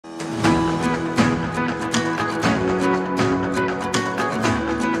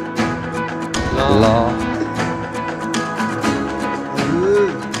Hello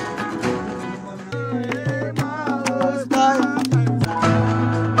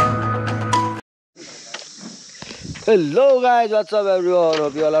guys, what's up everyone?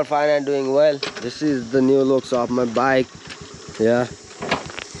 Hope you all are fine and doing well. This is the new looks of my bike. Yeah.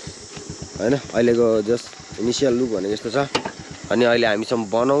 हैन अहिलेको just initial look भनेको यस्तो छ अनि अहिले हामीसम्म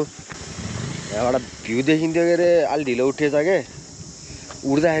बनाऊ यहाँबाट भ्यू देखिन्थ्यो के रे अलि ढिलो उठेछ के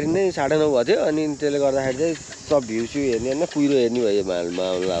उड्दाखेरि नै 9:30 भयो थियो अनि त्यसले गर्दाखेरि चाहिँ सब भ्यू स्यू हेर्ने हैन कुहिरो हेर्ने भयो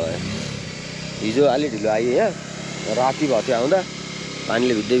मामला भयो हिजो अलि ढिलो आयो यहाँ राति भयो थियो आउँदा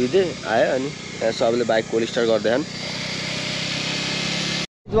पानीले भिज्दै भिज्दै आयो अनि यहाँ सबले बाइक कोल स्टार्ट गर्दैछन्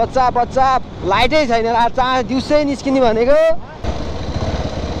बच्चा लाइटै छैन चाँडै दिउँसै निस्किने भनेको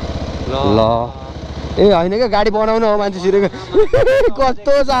ल ए हैन के गाडी बनाउन हो मान्छे छिरेको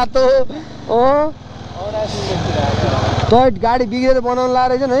कस्तो जातो तै गाडी बिग्रेर बनाउन ला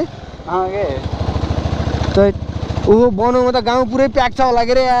रहेछ नि है तै ओ बनाउन त गाउँ पुरै प्याक छ होला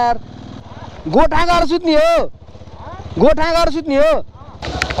के रे यार गोठा गरेर सुत्ने हो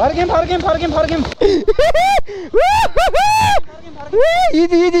फर्किम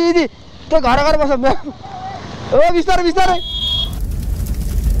इदी त्यो घर बस ओ बिस्तारै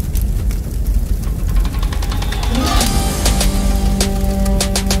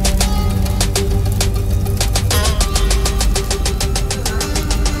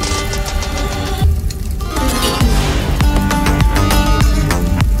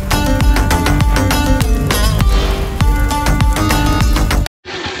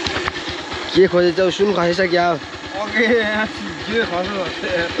के खोजेछौ सुन खसेछ क्या ओके के खस्छ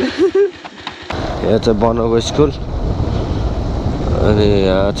यहाँ चाहिँ बनाउको स्कुल अनि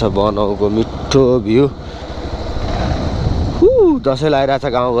यहाँ छ बनाउको मिठो भ्यू दसैँ लागिरहेछ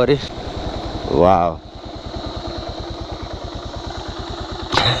गाउँभरि वाउ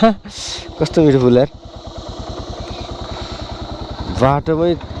कस्तो मिठो फुल यार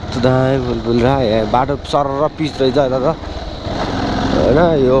बाटोमै दामी फुल यहाँ बाटो सरर पिच रहेछ यता त हैन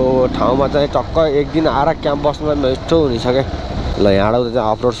यो ठाउँमा चाहिँ टक्क एक दिन आएर क्याम्प बस्नुमा मिठो हुनेछ क्या ल यहाँबाट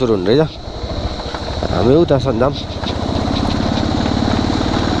चाहिँ अफरोड सुरु हुने रहेछ हामी उता सन्जाम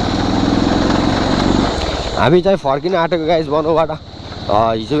हामी चाहिँ फर्किन आँटेको गाइस बनाउबाट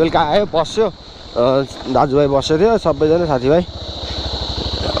हिजो बेलुका आयो बस्यो दाजुभाइ बसेको थियो सबैजना साथीभाइ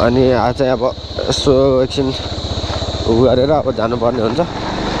अनि आज चाहिँ अब यसो एकछिन उ गरेर अब जानुपर्ने हुन्छ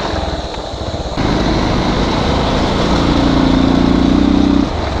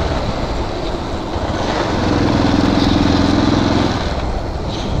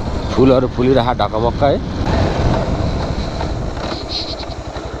फुलहरु फुलिरहेको ढकमक्क है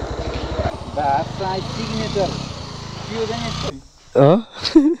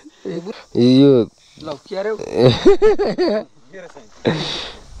यो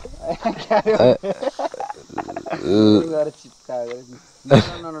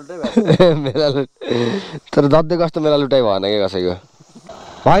तर दद्दै कस्तो मेला लुटाइ भएन के कसैको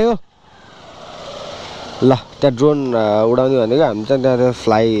भयो ल त्यहाँ ड्रोन उडाउने भनेको हामी चाहिँ त्यहाँ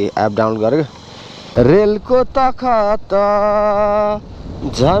फ्लाइ एप डाउनलोड गरेको रेलको तखत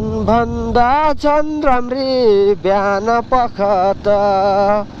झन भन्दा झन राम्री बिहान पखत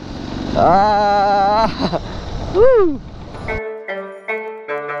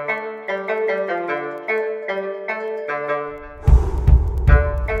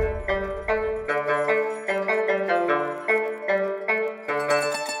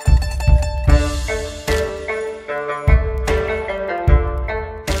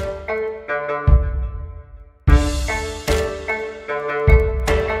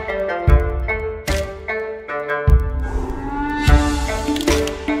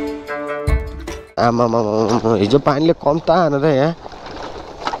आमा हिजो पानीले कम त आएन त यहाँ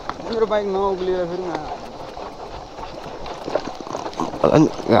मेरो बाइक नउक्लिएर फेरि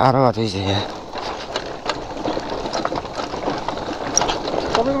गाह्रो भएको थिएछ यहाँ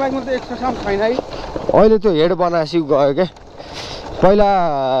तपाईँको बाइकमा त एक्स्ट्रा साउन्ड छैन है अहिले त्यो हेड बनाएपछि गयो क्या पहिला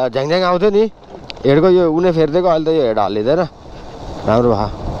झ्याङझ्याङ आउँथ्यो नि हेडको यो उनी फेरिदिएको अहिले त यो हेड हल्लिँदैन राम्रो भयो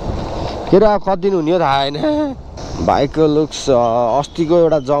के र कति दिन हुने हो थाहा होइन बाइकको लुक्स अस्तिको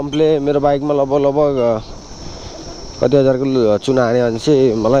एउटा जम्पले मेरो बाइकमा लगभग कति हजारको चुना हान्यो भने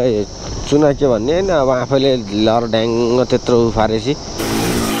चाहिँ मलाई चुना के भन्ने होइन अब आफैले लर ड्याङ त्यत्रो फारेपछि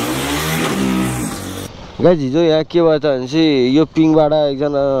गाइस हिजो यहाँ के भयो त भने चाहिँ यो पिङबाट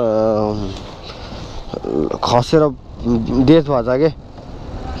एकजना खसेर डेथ भएछ के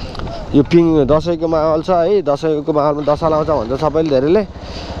यो पिङ दसैँको माहौल छ है दसैँको माहौलमा दशा लाउँछ भन्छ सबैले धेरैले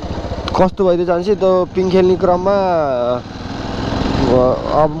कस्तो भइदियो जान्छ त्यो पिङ खेल्ने क्रममा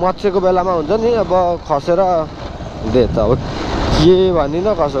अब मच्छेको बेलामा हुन्छ नि अब खसेर डेथ अब के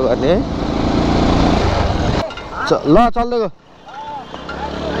भन्दिनँ कसो गर्ने है ल चल्दै गयो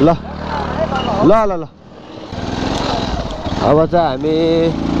ल ल ल ल अब चाहिँ हामी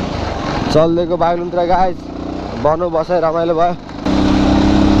चल्दैको बागलुङतिर गाइस बनाउ बसाइ रमाइलो भयो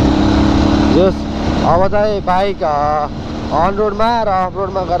जस अब चाहिँ बाइक अन रोडमा र अफ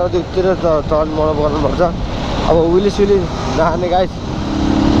रोडमा गएर दुईतिर टर्न गर्नुपर्छ अब उइली सुइली नहाने गाइस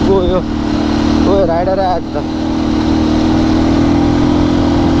गयो राइडर आएछ त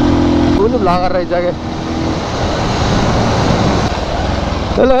कुन भ्लगर रहेछ के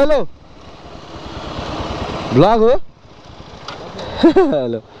हेलो हेलो भ्लग हो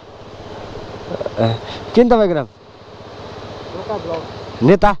हेलो किन तपाईँको नाम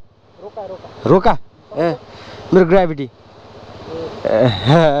नेता रोका ए मेरो ग्राभिटी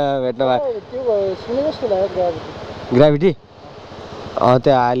भेट्नु भयो ग्राभिटी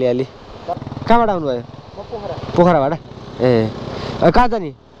त्यो अलिअलि कहाँबाट आउनुभयो पोखराबाट ए कहाँ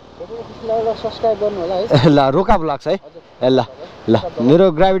जाने ल रोका ब्लग्स है ए ल ल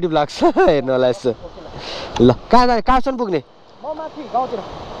मेरो ग्राभिटी ब्लग्स हेर्नु होला यसो ल कहाँ जाने कहाँसम्म पुग्ने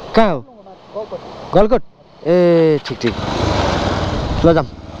कहाँ हो गलकोट ए ठिक ठिक ल जाऊँ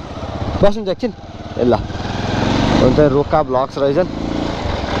बस्नु एकछिन ए ल अन्त रोका ब्लग्स रहेछन्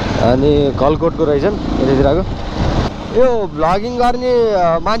अनि गलकोटको रहेछन् यतातिरको यो भ्लगिङ गर्ने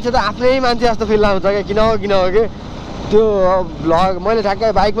मान्छे त आफ्नै मान्छे जस्तो फिल आउँछ क्या किन हो कि त्यो भ्लग मैले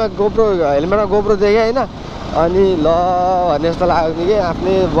ठ्याक्कै बाइकमा गोप्रो हेलमेटमा गोप्रो देखेँ होइन अनि ल भन्ने जस्तो लाग्यो कि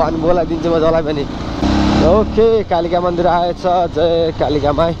आफ्नै बोलाइदिन्छु म जसलाई पनि ओके कालिका मन्दिर आएछ जय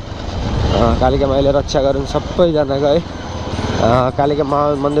कालिका माई कालिका माईले रक्षा गरून् सबैजनाको है कालिका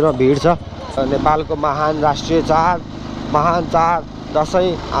मन्दिरमा भिड छ नेपालको महान राष्ट्रिय चाड महान चाड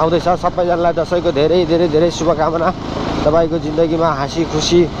दसैँ आउँदैछ सबैजनालाई दसैँको धेरै धेरै धेरै शुभकामना तपाईँको जिन्दगीमा हाँसी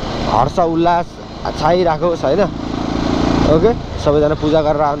खुसी हर्ष उल्लास छाइराखोस् होइन ओके सबैजना पूजा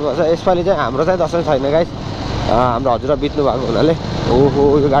गरेर आउनुपर्छ यसपालि चाहिँ हाम्रो चाहिँ दसैँ छैन गाइस हाम्रो हजुरबा बित्नु भएको हुनाले ओहो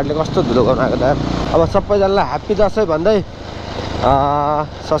यो गाडीले कस्तो धुलो बनाएको त अब सबैजनालाई ह्याप्पी दसैँ भन्दै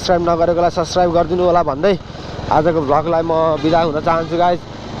सब्सक्राइब नगरेकोलाई सब्सक्राइब गरिदिनु होला भन्दै आजको भ्लगलाई म बिदा हुन चाहन्छु guys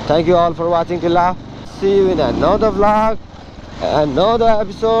thank you all for watching till now see you in another vlog another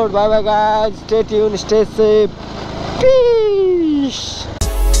episode. Bye bye guys, stay tuned, stay safe, peace.